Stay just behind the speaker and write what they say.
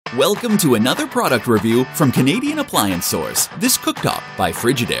Welcome to another product review from Canadian Appliance Source. This cooktop by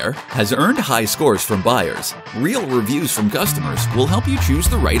Frigidaire has earned high scores from buyers. Real reviews from customers will help you choose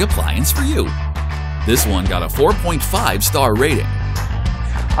the right appliance for you. This one got a 4.5-star rating.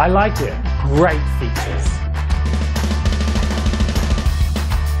 I like it. Great features.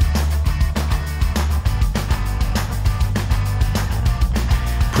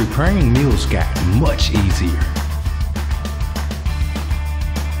 Preparing meals got much easier.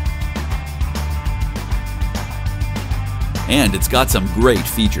 And it's got some great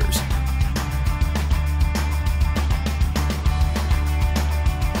features.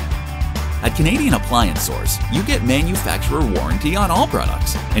 At Canadian Appliance Source, you get manufacturer warranty on all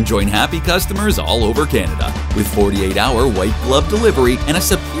products and join happy customers all over Canada with 48-hour white glove delivery and a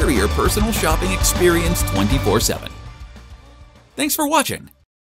superior personal shopping experience 24/7. Thanks for watching.